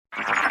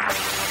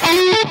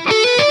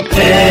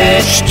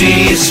HD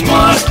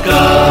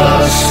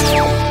Smartcast.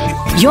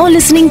 You're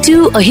listening to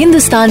a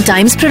Hindustan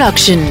Times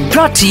production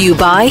brought to you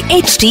by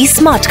HD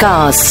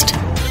Smartcast.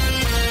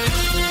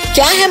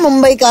 क्या है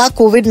मुंबई का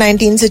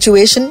कोविड-19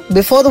 situation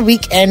before the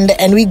weekend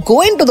and we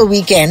go into the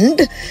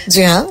weekend?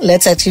 जी हाँ,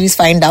 let's actually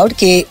find out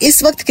कि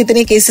इस वक्त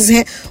कितने cases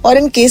हैं और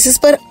इन केसेस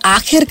पर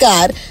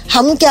आखिरकार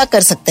हम क्या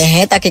कर सकते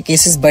हैं ताकि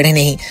केसेस बढ़े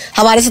नहीं.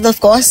 हमारे साथ of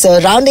course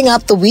rounding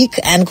up the week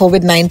and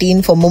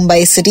कोविड-19 for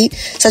Mumbai city,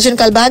 Sachin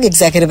Kalbag,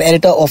 executive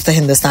editor of the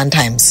Hindustan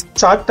Times.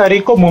 7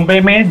 तारीख को मुंबई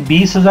में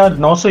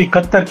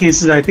 20,971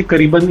 केसेस आए थे,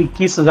 करीबन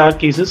 21,000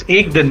 केसेस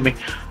एक दिन में.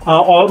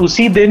 और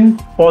उसी दिन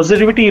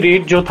पॉजिटिविटी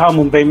रेट जो था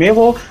मुंबई में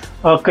वो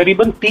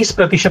करीबन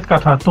 30% का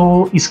था.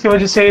 तो इसके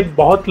वजह से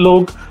बहुत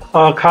लोग,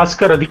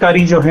 खासकर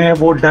अधिकारी जो हैं,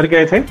 वो डर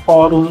गए थे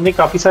और उन्होंने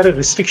काफ़ी सारे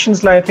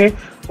रिस्ट्रिक्शंस लाए थे.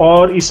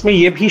 और इसमें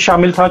यह भी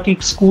शामिल था कि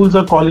स्कूल्स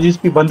और कॉलेजेस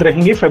भी बंद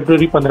रहेंगे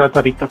फरवरी 15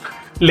 तारीख तक.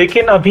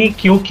 लेकिन अभी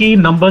क्योंकि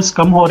नंबर्स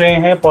कम हो रहे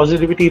हैं,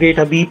 पॉजिटिविटी रेट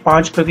अभी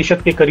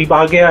 5% के करीब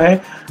आ गया है,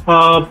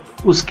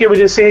 उसके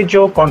वजह से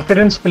जो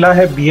कॉन्फिडेंस मिला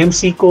है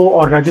बीएमसी को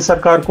और राज्य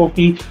सरकार को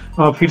कि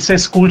फिर से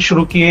स्कूल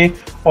शुरू किए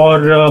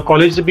और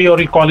कॉलेज भी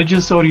और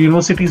कॉलेजेस और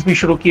यूनिवर्सिटीज भी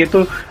शुरू किए,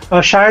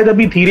 तो शायद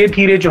अभी धीरे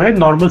धीरे जो है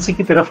नॉर्मलसी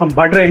की तरफ हम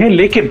बढ़ रहे हैं.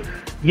 लेकिन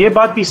ये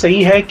बात भी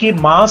सही है कि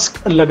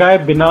मास्क लगाए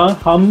बिना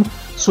हम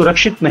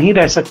सुरक्षित नहीं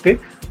रह सकते.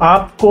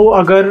 आपको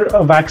अगर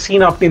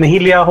वैक्सीन आपने नहीं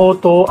लिया हो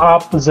तो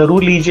आप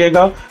ज़रूर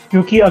लीजिएगा,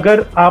 क्योंकि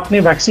अगर आपने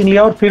वैक्सीन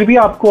लिया और फिर भी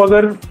आपको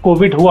अगर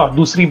कोविड हुआ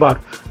दूसरी बार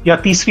या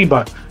तीसरी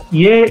बार,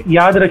 ये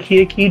याद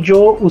रखिए कि जो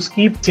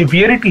उसकी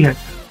सिवियरिटी है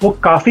वो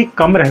काफ़ी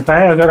कम रहता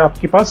है अगर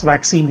आपके पास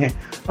वैक्सीन है.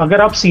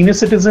 अगर आप सीनियर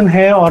सिटीजन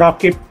हैं और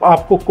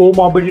आपको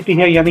कोमॉर्बिडिटी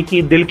है, यानी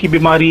कि दिल की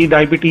बीमारी,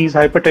 डायबिटीज़,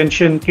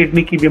 हाइपरटेंशन,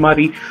 किडनी की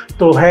बीमारी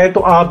तो है, तो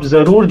आप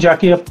ज़रूर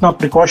जाके अपना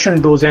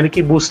प्रिकॉशन डोज यानी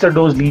कि बूस्टर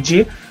डोज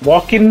लीजिए.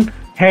 वॉक इन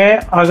है,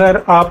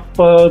 अगर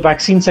आप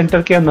वैक्सीन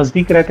सेंटर के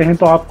नज़दीक रहते हैं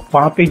तो आप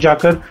वहाँ पे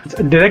जाकर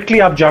डायरेक्टली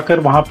आप जाकर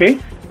वहाँ पे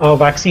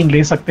वैक्सीन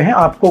ले सकते हैं.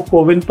 आपको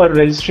कोविन पर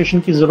रजिस्ट्रेशन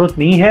की जरूरत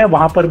नहीं है,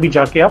 वहां पर भी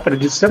जाके आप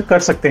रजिस्टर कर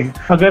सकते हैं.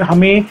 अगर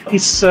हमें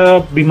इस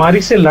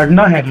बीमारी से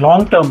लड़ना है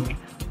लॉन्ग टर्म में,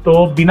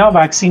 तो बिना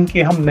वैक्सीन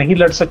के हम नहीं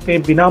लड़ सकते,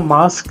 बिना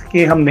मास्क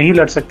के हम नहीं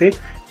लड़ सकते,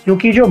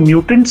 क्योंकि जो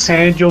म्यूटेंट्स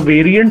हैं, जो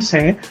वेरिएंट्स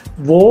हैं,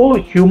 वो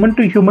ह्यूमन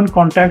टू ह्यूमन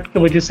कांटेक्ट की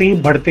वजह से ही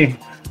बढ़ते हैं.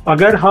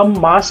 अगर हम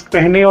मास्क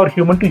पहने और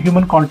ह्यूमन टू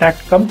ह्यूमन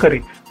कांटेक्ट कम करें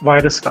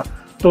वायरस का,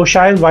 तो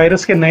शायद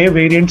वायरस के नए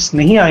वेरिएंट्स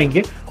नहीं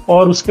आएंगे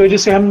और उसकी वजह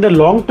से हम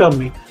लॉन्ग टर्म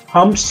में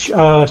हम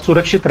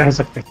सुरक्षित रह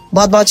सकते हैं.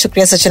 बहुत बहुत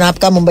शुक्रिया सचिन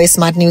आपका मुंबई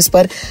स्मार्ट न्यूज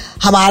पर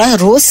हमारा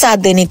रोज साथ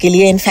देने के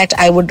लिए. इनफैक्ट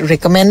आई वुड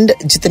रिकमेंड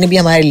जितने भी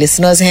हमारे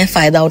लिसनर्स हैं,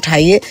 फायदा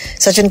उठाइए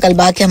सचिन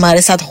कलबाग के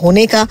हमारे साथ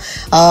होने का.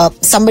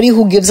 Somebody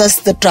who gives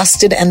us the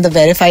trusted and the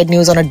verified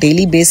news on a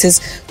daily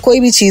basis. कोई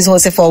भी चीज हो,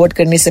 उसे फॉरवर्ड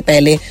करने से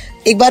पहले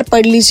एक बार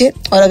पढ़ लीजिए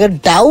और अगर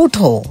डाउट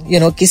हो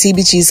किसी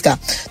भी चीज का,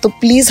 तो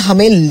प्लीज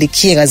हमें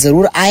लिखिएगा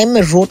जरूर. I am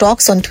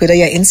rotox on Twitter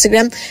या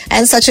Instagram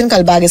and Sachin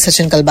Kalbag is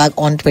Sachin Kalbag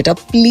on Twitter.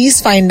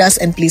 Please find us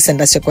and please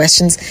send us your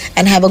questions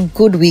and have a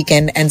good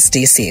weekend and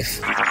stay safe.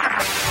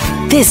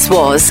 This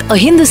was a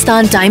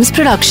Hindustan Times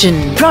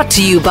production brought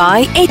to you by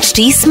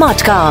HD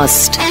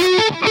Smartcast.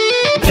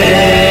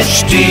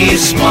 HD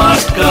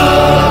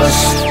Smartcast.